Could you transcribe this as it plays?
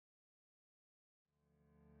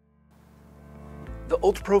The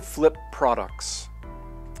UltraPro Flip products.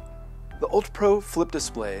 The UltraPro Flip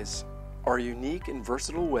displays are a unique and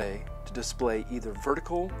versatile way to display either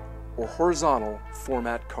vertical or horizontal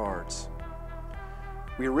format cards.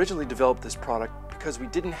 We originally developed this product because we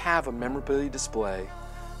didn't have a memorabilia display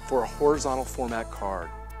for a horizontal format card.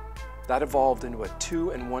 That evolved into a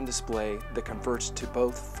 2-in-1 display that converts to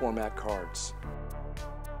both format cards.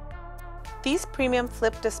 These premium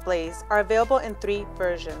flip displays are available in 3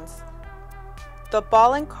 versions. The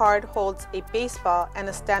ball and card holds a baseball and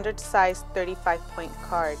a standard size 35-point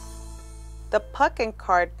card. The puck and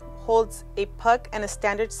card holds a puck and a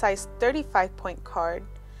standard size 35-point card,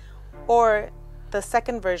 or the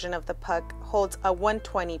second version of the puck holds a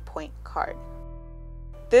 120-point card.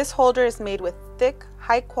 This holder is made with thick,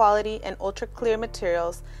 high quality and ultra clear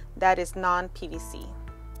materials that is non-PVC.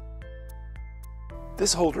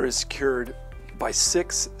 This holder is secured by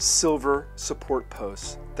 6 silver support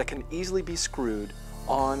posts that can easily be screwed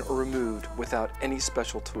on or removed without any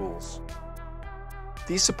special tools.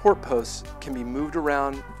 These support posts can be moved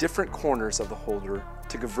around different corners of the holder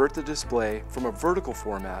to convert the display from a vertical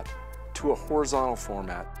format to a horizontal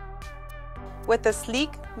format. With a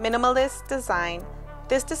sleek, minimalist design,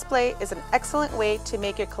 this display is an excellent way to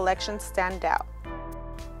make your collection stand out.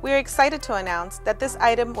 We are excited to announce that this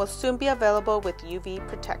item will soon be available with UV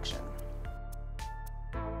protection.